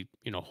that they,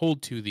 you know,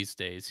 hold to these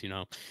days, you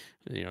know,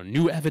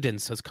 new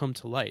evidence has come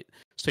to light.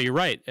 So you're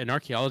right. An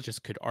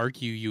archaeologist could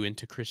argue you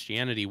into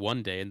Christianity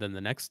one day and then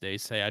the next day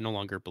say, I no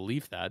longer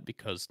believe that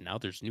because now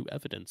there's new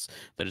evidence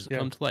that has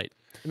come to light.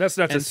 And that's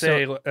not to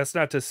say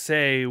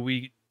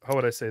how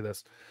would I say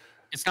this?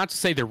 It's not to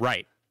say they're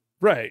right.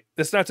 Right.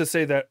 That's not to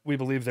say that we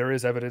believe there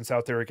is evidence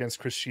out there against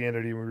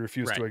Christianity and we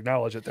refuse to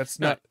acknowledge it. That's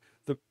not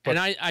and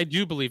I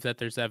do believe that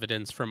there's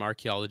evidence from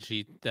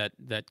archaeology that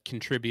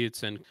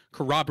contributes and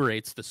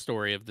corroborates the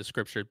story of the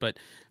Scripture, but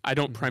I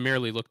don't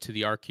primarily look to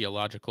the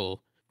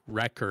archaeological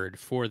record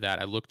for that.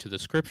 I look to the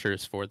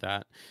Scriptures for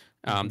that,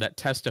 that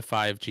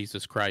testify of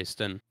Jesus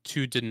Christ. And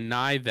to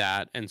deny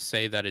that and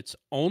say that it's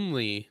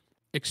only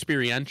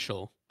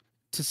experiential,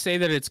 to say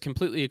that it's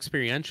completely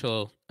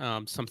experiential,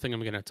 something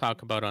I'm going to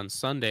talk about on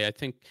Sunday, I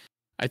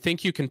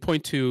think you can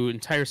point to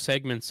entire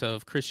segments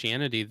of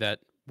Christianity that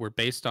were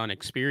based on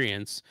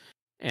experience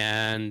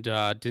and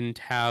didn't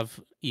have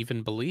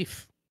even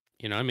belief.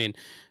 You know, I mean,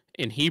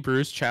 in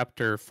Hebrews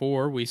chapter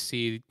 4, we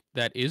see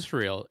that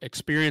Israel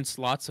experienced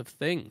lots of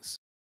things,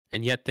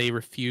 and yet they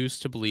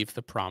refused to believe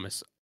the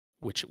promise,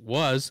 which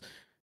was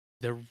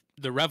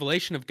the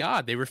revelation of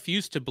God. They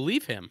refused to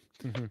believe him,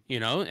 you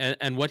know,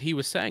 and what he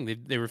was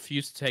saying. They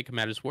refused to take him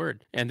at his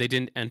word, and they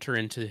didn't enter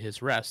into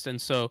his rest.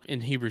 And so in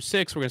Hebrews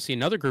 6, we're going to see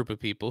another group of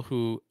people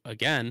who,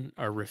 again,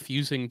 are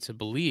refusing to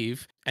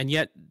believe. And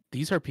yet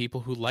these are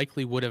people who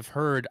likely would have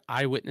heard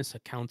eyewitness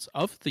accounts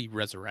of the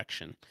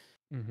resurrection.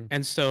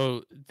 And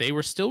so they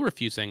were still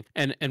refusing.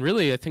 And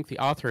really, I think the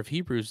author of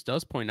Hebrews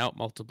does point out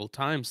multiple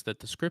times that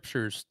the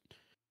Scriptures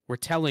were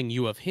telling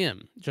you of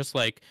him, just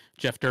like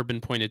Jeff Durbin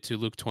pointed to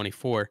Luke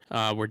 24,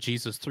 where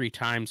Jesus 3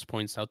 times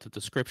points out that the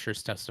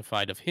Scriptures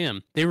testified of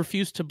him. They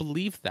refuse to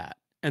believe that.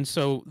 And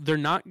so they're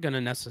not going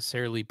to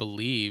necessarily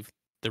believe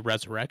the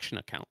resurrection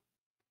account.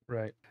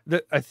 Right.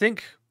 I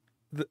think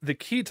the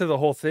key to the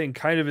whole thing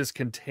kind of is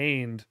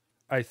contained,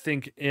 I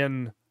think,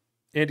 in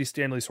Andy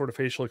Stanley's sort of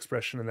facial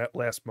expression in that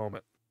last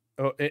moment.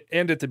 Oh,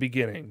 and at the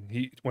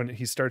beginning, when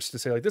he starts to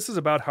say, like, this is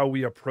about how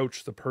we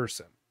approach the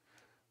person,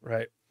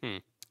 right?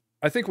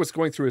 I think what's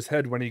going through his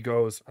head when he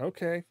goes,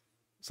 okay,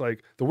 it's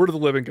like the word of the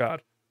living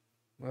God.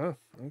 Well,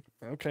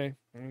 okay.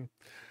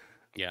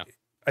 Yeah.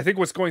 I think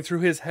what's going through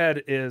his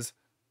head is,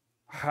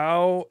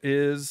 how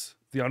is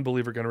the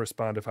unbeliever going to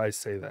respond if I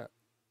say that?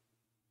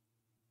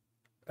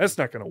 That's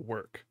not going to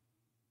work.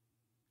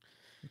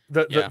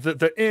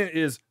 The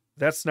is,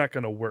 that's not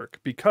going to work,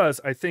 because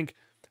I think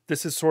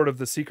this is sort of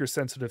the seeker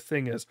sensitive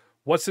thing is,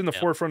 what's in the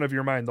Yep. forefront of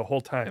your mind the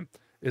whole time?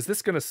 Is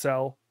this going to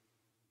sell?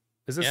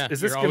 Is this Yeah,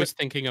 is this you're going to always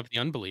thinking of the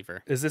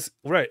unbeliever. is this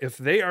right? If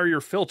they are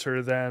your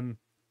filter, then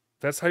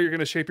that's how you're going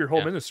to shape your whole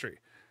Yeah. ministry.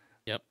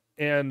 Yep.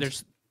 And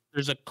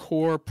There's a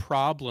core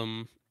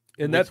problem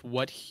and with that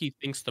what he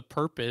thinks the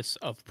purpose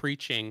of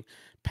preaching,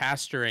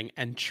 pastoring,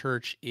 and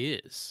church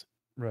is.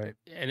 right.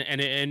 And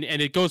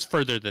it goes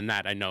further than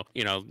that. I know,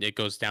 it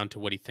goes down to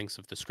what he thinks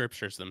of the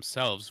scriptures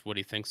themselves, what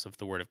he thinks of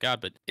the word of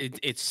God. But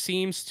it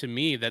seems to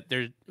me that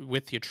there,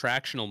 with the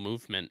attractional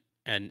movement,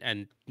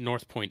 and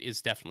North Point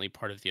is definitely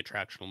part of the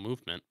attractional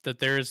movement, that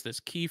there is this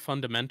key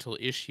fundamental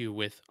issue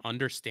with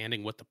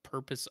understanding what the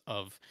purpose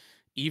of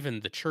even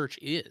the church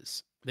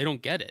is. They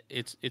don't get it.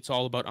 It's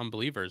all about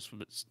unbelievers.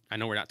 I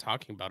know we're not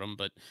talking about them,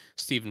 but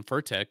Stephen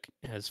Furtick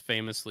has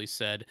famously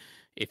said,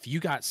 if you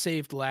got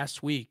saved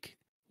last week,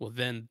 well,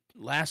 then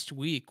last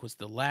week was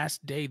the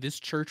last day this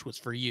church was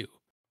for you.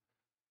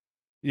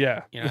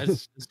 Yeah.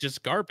 It's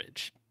just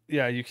garbage.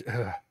 Yeah,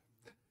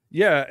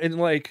 yeah, and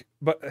like,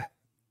 but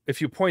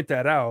if you point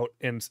that out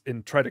and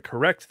try to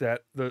correct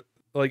that,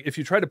 if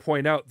you try to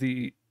point out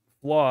the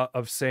flaw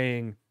of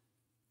saying,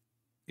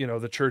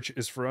 the church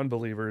is for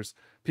unbelievers,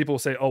 people will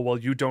say, oh, well,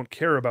 you don't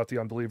care about the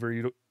unbeliever.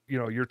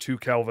 You're too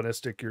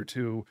Calvinistic.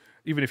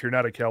 Even if you're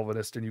not a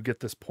Calvinist and you get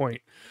this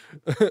point,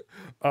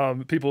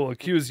 people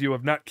accuse you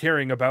of not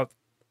caring about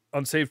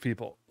unsaved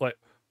people. But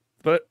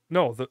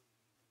no,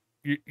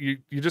 you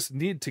just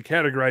need to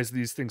categorize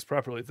these things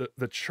properly.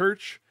 The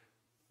church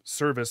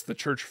service, the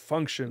church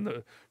function,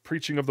 the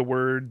preaching of the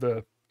word,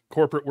 the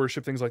corporate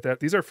worship, things like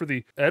that. These are for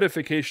the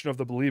edification of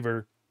the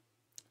believer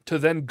to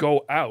then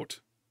go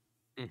out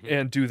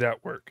and do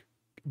that work.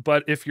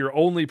 But if you're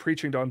only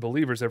preaching to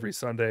unbelievers every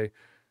Sunday,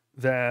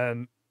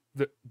 then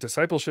the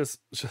discipleship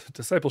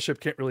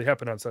can't really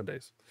happen on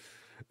Sundays.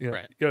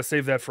 Right. You got to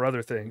save that for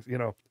other things,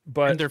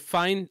 but and they're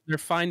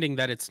finding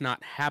that it's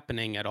not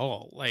happening at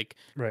all. Like,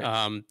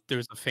 right.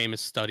 There's a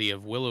famous study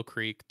of Willow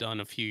Creek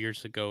done a few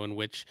years ago in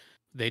which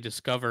they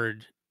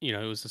discovered, it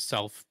was a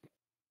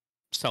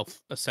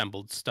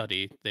self-assembled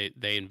study.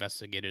 They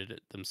investigated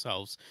it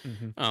themselves.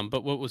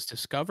 But what was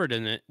discovered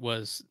in it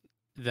was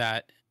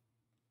that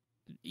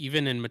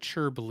even in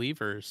mature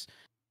believers,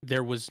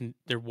 there wasn't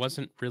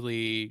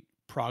really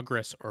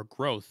progress or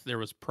growth. There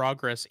was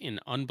progress in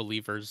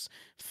unbelievers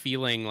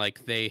feeling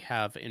like they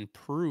have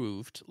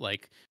improved,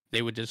 like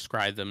they would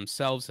describe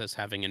themselves as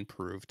having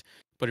improved.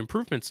 But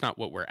improvement's not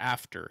what we're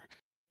after.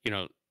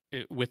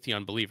 With the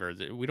unbeliever,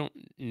 we don't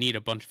need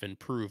a bunch of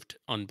improved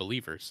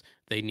unbelievers.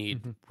 They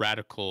need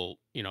radical,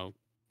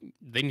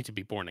 they need to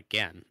be born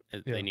again.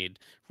 They need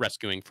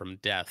rescuing from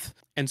death.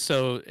 And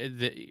so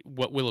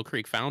what Willow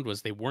Creek found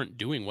was they weren't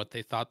doing what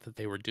they thought that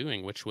they were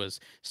doing, which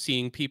was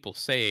seeing people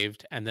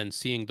saved and then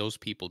seeing those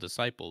people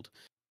discipled.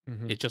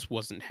 It just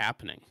wasn't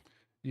happening.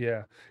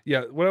 Yeah.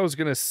 What I was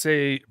going to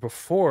say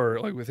before,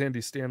 like with Andy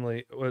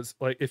Stanley, was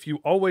like, if you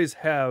always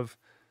have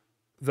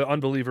the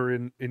unbeliever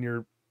in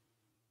your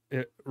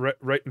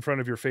right in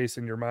front of your face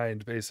in your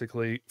mind,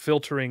 basically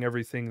filtering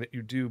everything that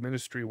you do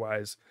ministry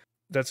wise,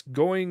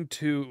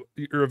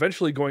 you're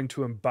eventually going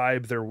to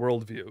imbibe their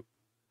worldview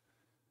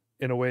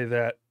in a way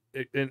that,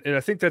 and I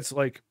think that's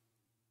like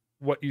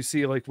what you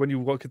see, like when you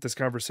look at this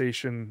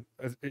conversation,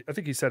 I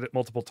think he said it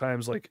multiple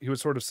times, like he would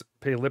sort of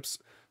pay lip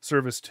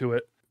service to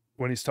it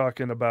when he's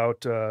talking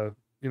about,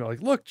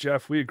 like, look,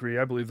 Jeff, we agree.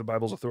 I believe the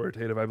Bible's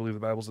authoritative. I believe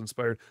the Bible's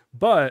inspired.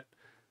 But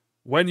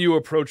when you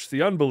approach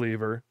the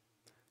unbeliever,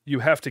 you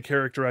have to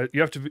characterize,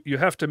 you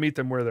have to meet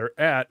them where they're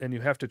at, and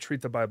you have to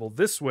treat the Bible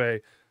this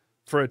way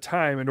for a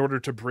time in order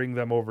to bring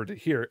them over to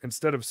here.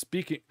 Instead of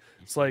speaking,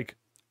 it's like,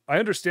 I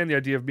understand the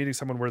idea of meeting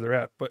someone where they're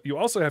at, but you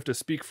also have to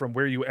speak from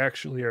where you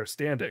actually are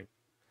standing.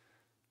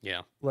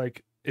 Yeah.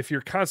 Like, if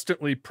you're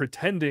constantly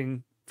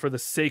pretending for the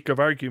sake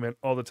of argument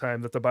all the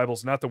time that the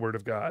Bible's not the word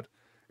of God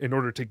in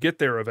order to get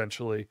there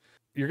eventually,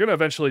 you're going to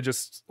eventually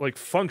just like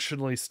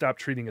functionally stop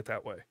treating it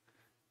that way.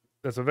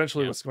 That's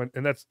eventually what's going,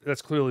 and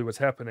that's clearly what's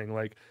happening.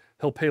 Like,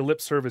 he'll pay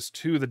lip service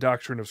to the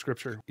doctrine of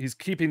Scripture. He's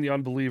keeping the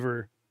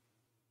unbeliever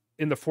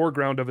in the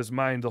foreground of his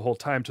mind the whole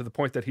time, to the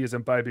point that he is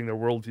imbibing their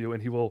worldview,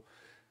 and he will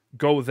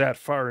go that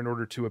far in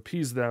order to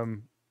appease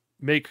them,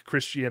 make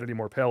Christianity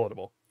more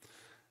palatable.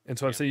 And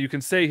so I'm saying you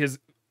can say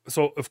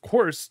so of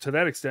course, to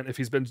that extent, if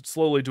he's been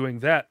slowly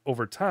doing that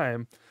over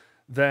time,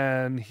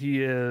 then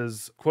he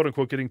is quote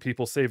unquote getting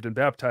people saved and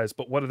baptized.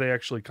 But what are they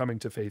actually coming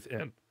to faith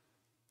in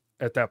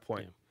at that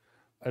point? Yeah.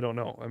 I don't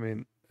know. I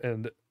mean,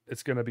 and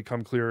it's going to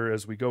become clearer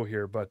as we go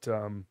here, but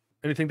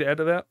anything to add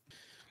to that?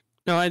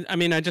 No, I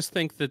mean, I just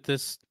think that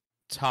this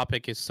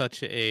topic is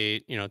such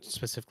a,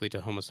 specifically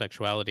to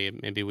homosexuality,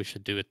 maybe we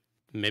should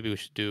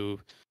do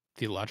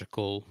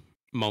theological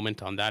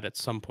moment on that at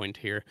some point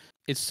here.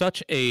 It's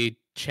such a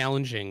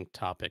challenging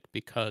topic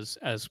because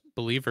as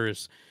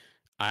believers,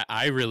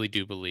 I really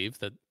do believe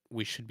that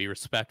we should be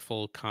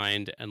respectful,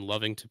 kind, and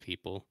loving to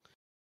people.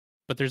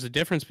 But there's a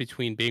difference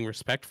between being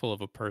respectful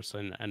of a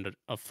person and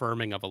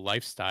affirming of a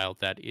lifestyle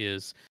that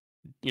is,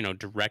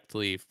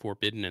 directly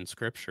forbidden in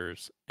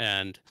scriptures.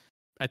 And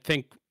I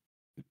think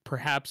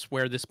perhaps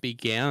where this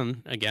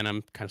began, again,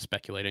 I'm kind of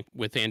speculating,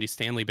 with Andy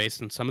Stanley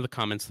based on some of the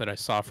comments that I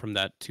saw from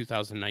that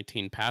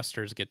 2019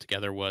 pastors get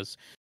together, was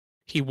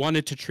he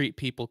wanted to treat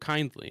people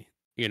kindly,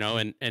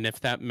 and if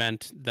that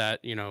meant that,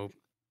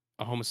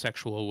 a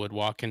homosexual would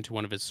walk into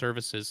one of his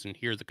services and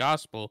hear the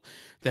gospel,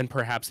 then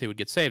perhaps they would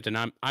get saved. And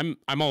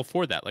I'm all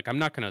for that. Like, I'm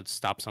not going to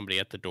stop somebody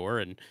at the door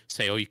and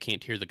say, "Oh, you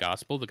can't hear the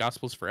gospel." The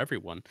gospel's for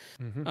everyone.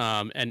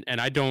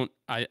 And I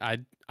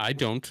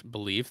don't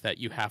believe that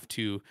you have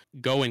to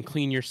go and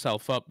clean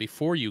yourself up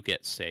before you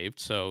get saved.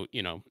 So,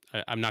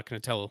 I'm not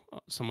going to tell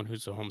someone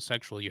who's a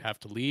homosexual you have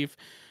to leave.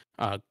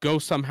 Go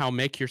somehow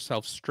make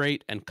yourself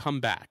straight and come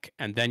back,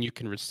 and then you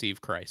can receive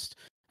Christ.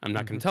 I'm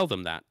not going to tell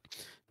them that.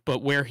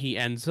 But where he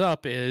ends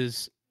up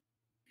is,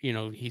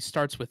 he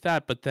starts with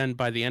that, but then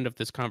by the end of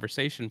this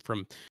conversation,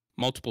 from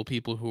multiple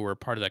people who were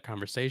part of that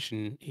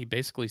conversation, he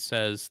basically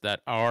says that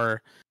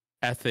our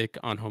ethic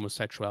on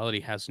homosexuality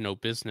has no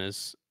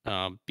business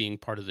being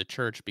part of the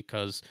church,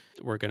 because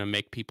we're going to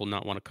make people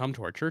not want to come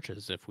to our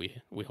churches if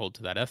we hold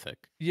to that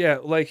ethic. Yeah,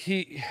 like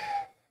he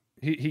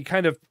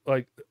kind of,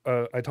 like,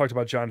 I talked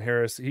about John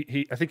Harris.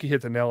 I think he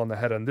hit the nail on the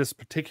head on this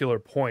particular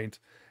point,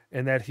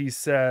 and that he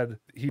said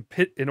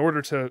in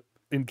order to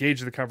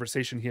engage the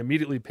conversation, he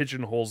immediately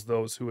pigeonholes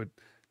those who would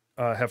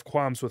have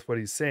qualms with what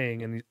he's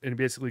saying, and he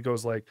basically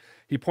goes, like,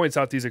 he points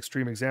out these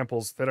extreme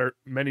examples that there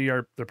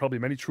are probably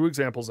many true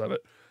examples of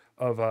it,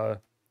 of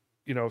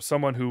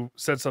someone who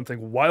said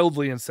something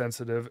wildly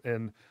insensitive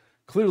and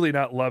clearly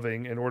not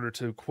loving in order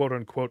to quote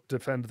unquote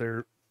defend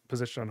their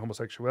position on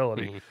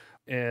homosexuality,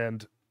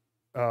 and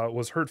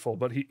was hurtful.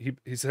 But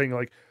he's saying,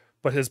 like,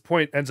 but his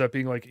point ends up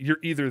being, like, you're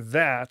either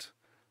that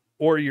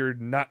or you're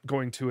not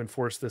going to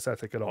enforce this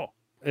ethic at all.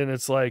 And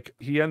it's like,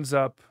 he ends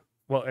up,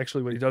 well,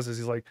 actually what he does is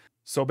he's like,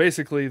 so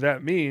basically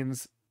that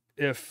means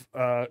if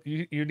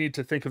you need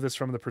to think of this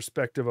from the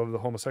perspective of the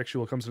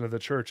homosexual who comes into the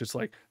church. It's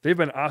like, they've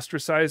been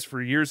ostracized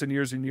for years and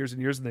years and years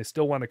and years, and they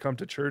still want to come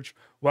to church.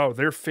 Wow,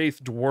 their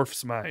faith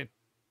dwarfs mine.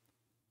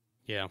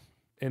 Yeah.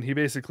 And he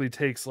basically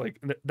takes,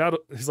 like,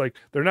 he's like,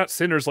 they're not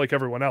sinners like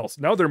everyone else.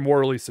 Now they're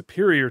morally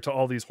superior to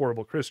all these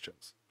horrible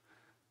Christians.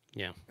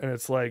 Yeah. And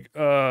it's like,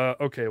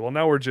 okay, well,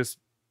 now we're just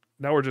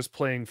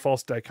playing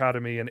false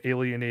dichotomy and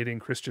alienating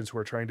Christians who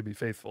are trying to be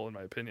faithful, in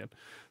my opinion.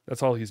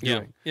 That's all he's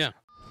doing. Yeah.